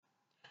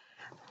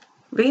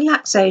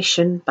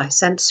Relaxation by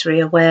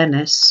sensory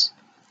awareness.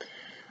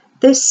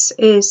 This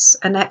is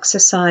an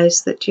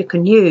exercise that you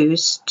can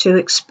use to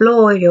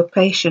explore your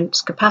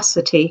patient's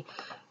capacity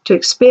to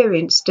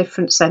experience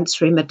different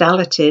sensory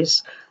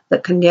modalities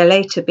that can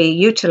later be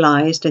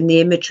utilised in the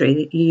imagery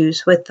that you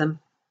use with them.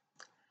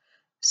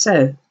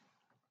 So,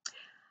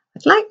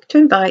 I'd like to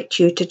invite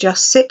you to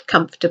just sit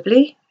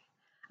comfortably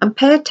and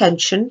pay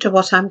attention to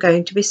what I'm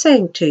going to be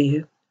saying to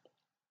you.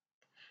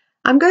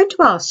 I'm going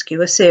to ask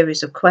you a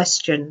series of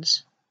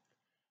questions.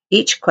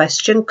 Each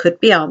question could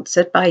be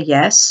answered by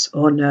yes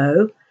or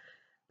no,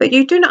 but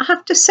you do not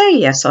have to say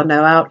yes or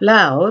no out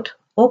loud,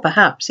 or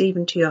perhaps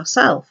even to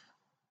yourself.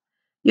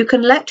 You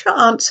can let your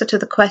answer to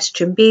the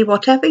question be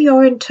whatever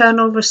your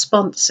internal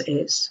response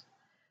is.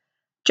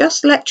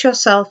 Just let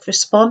yourself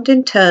respond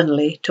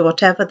internally to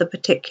whatever the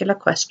particular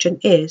question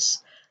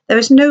is. There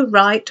is no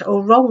right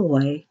or wrong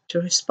way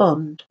to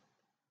respond.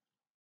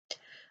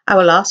 I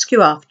will ask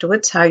you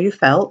afterwards how you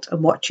felt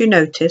and what you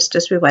noticed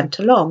as we went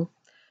along.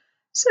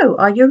 So,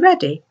 are you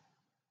ready?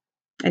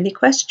 Any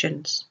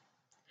questions?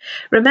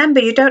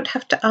 Remember, you don't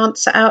have to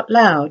answer out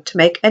loud to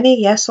make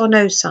any yes or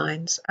no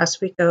signs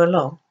as we go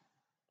along.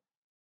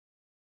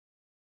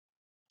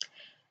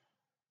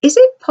 Is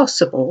it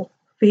possible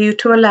for you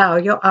to allow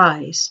your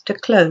eyes to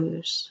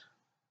close?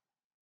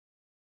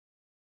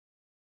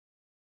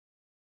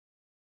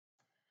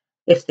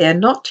 If they are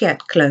not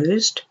yet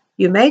closed,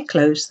 you may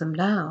close them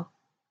now.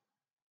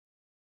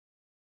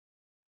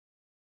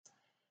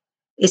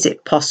 Is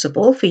it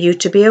possible for you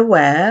to be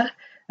aware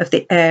of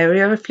the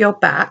area of your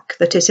back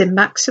that is in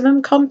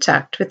maximum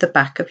contact with the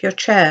back of your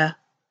chair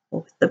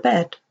or with the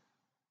bed?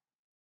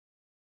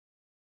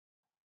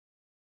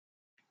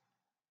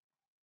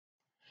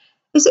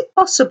 Is it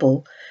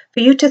possible for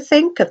you to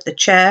think of the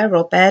chair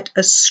or bed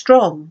as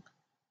strong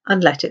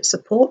and let it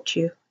support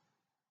you?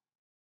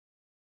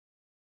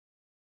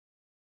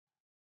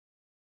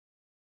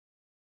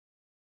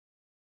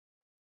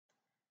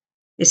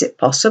 Is it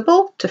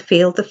possible to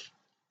feel the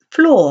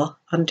floor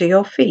under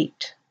your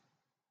feet?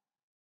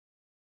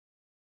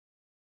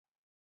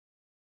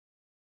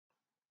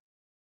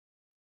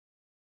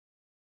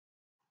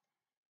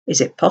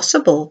 Is it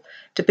possible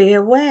to be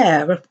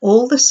aware of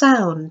all the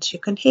sounds you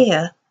can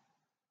hear?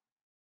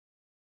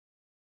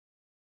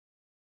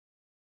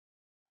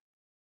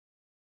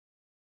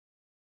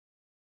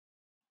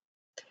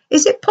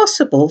 Is it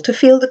possible to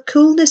feel the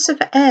coolness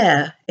of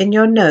air in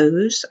your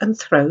nose and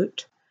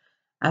throat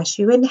as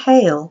you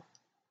inhale?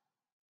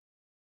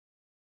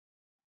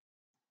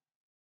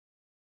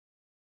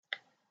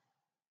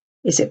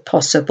 Is it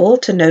possible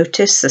to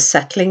notice the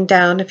settling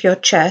down of your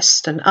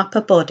chest and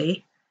upper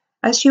body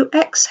as you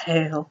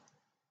exhale?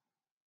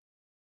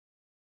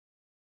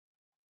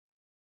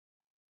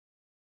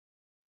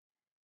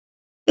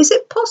 Is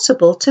it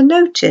possible to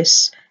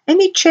notice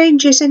any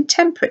changes in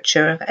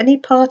temperature of any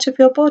part of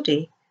your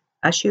body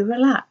as you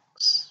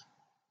relax?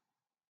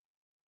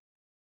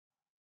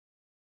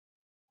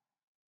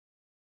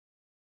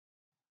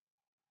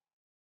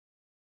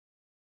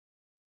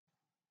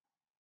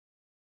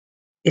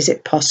 Is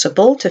it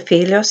possible to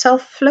feel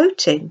yourself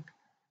floating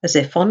as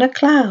if on a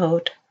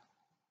cloud?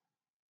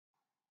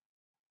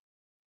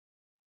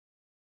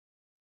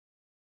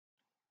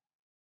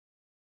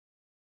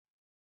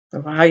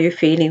 Or are you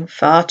feeling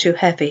far too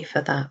heavy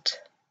for that?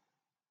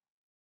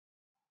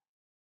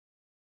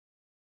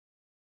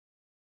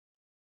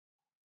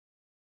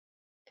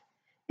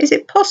 Is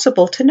it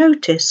possible to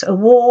notice a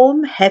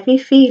warm, heavy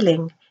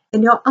feeling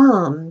in your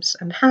arms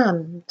and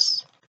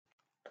hands?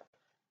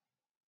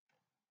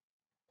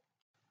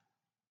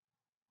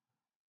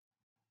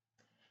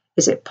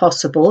 Is it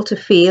possible to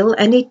feel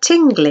any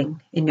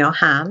tingling in your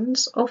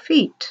hands or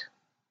feet?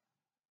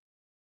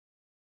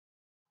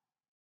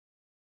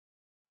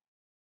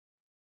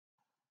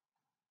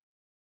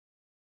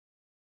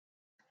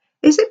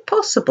 Is it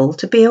possible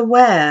to be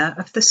aware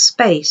of the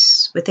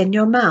space within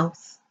your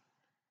mouth?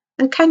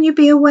 And can you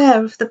be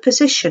aware of the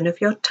position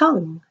of your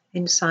tongue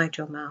inside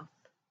your mouth?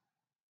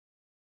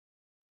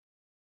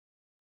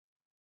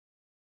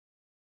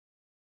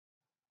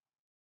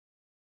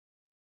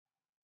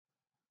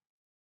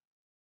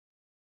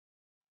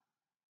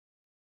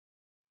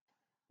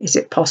 Is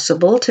it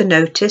possible to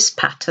notice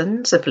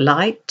patterns of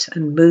light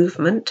and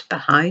movement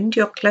behind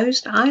your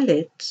closed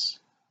eyelids?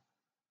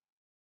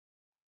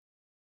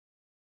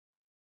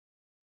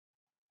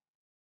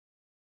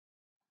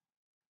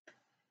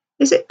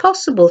 Is it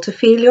possible to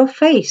feel your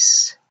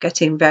face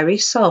getting very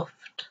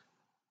soft?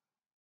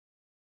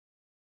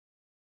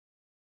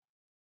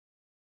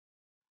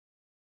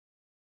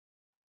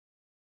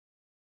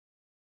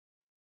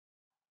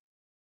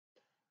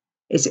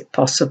 Is it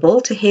possible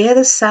to hear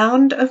the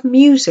sound of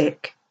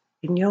music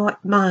in your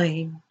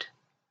mind?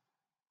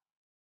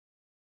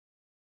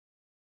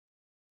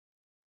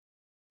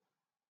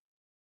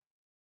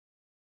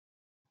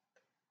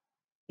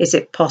 Is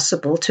it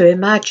possible to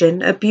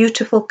imagine a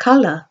beautiful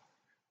colour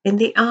in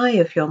the eye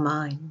of your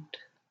mind?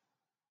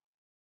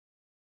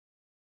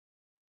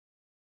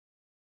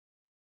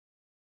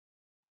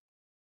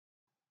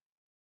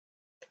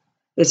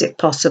 Is it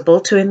possible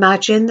to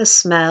imagine the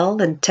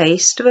smell and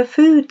taste of a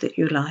food that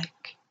you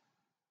like?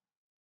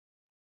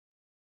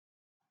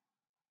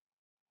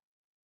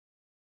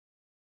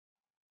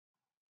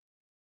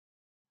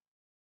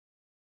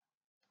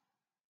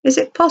 Is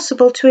it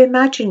possible to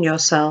imagine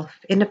yourself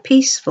in a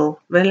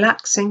peaceful,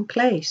 relaxing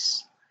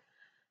place?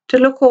 To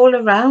look all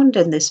around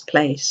in this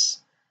place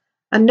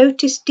and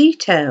notice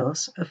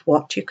details of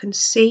what you can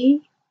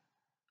see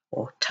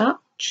or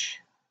touch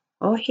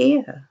or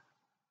hear?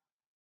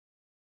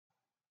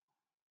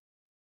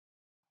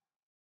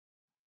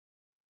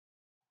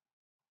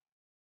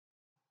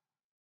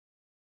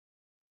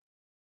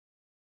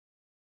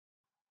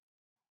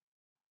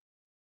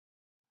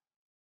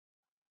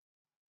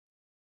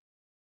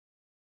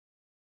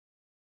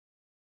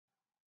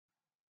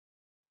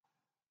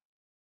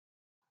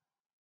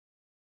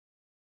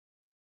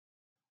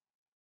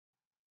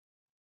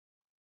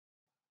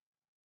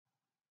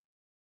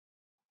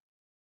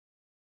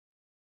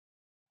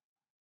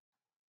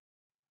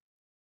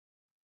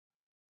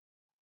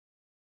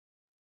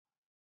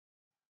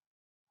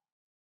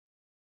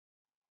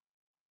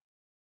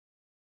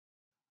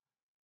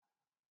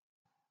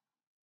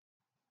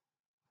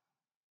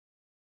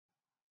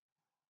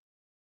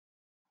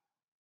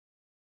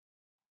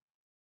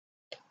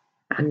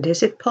 And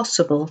is it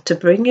possible to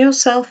bring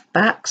yourself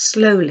back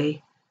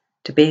slowly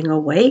to being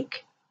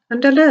awake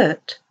and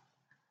alert?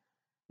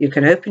 You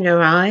can open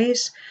your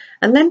eyes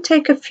and then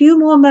take a few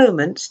more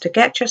moments to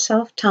get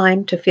yourself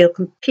time to feel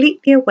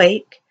completely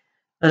awake,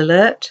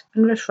 alert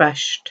and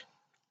refreshed,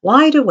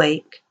 wide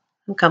awake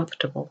and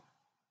comfortable.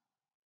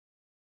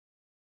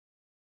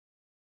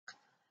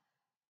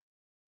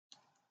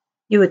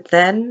 You would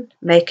then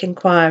make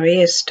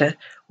inquiry as to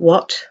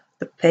what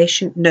the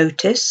patient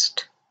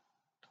noticed,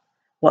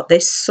 what they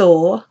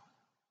saw,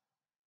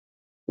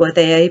 were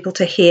they able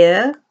to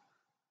hear,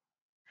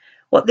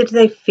 what did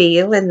they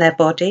feel in their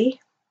body,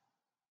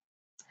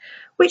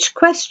 which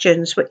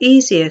questions were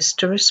easiest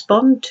to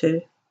respond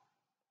to,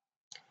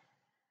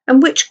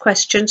 and which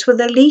questions were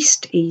the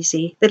least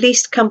easy, the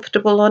least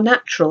comfortable or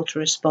natural to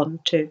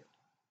respond to.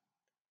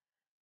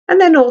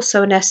 And then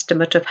also an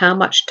estimate of how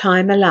much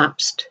time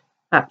elapsed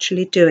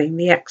actually doing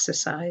the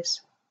exercise.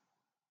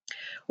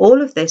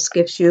 All of this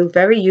gives you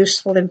very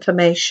useful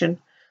information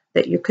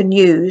that you can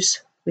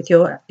use with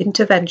your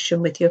intervention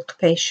with your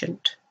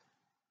patient.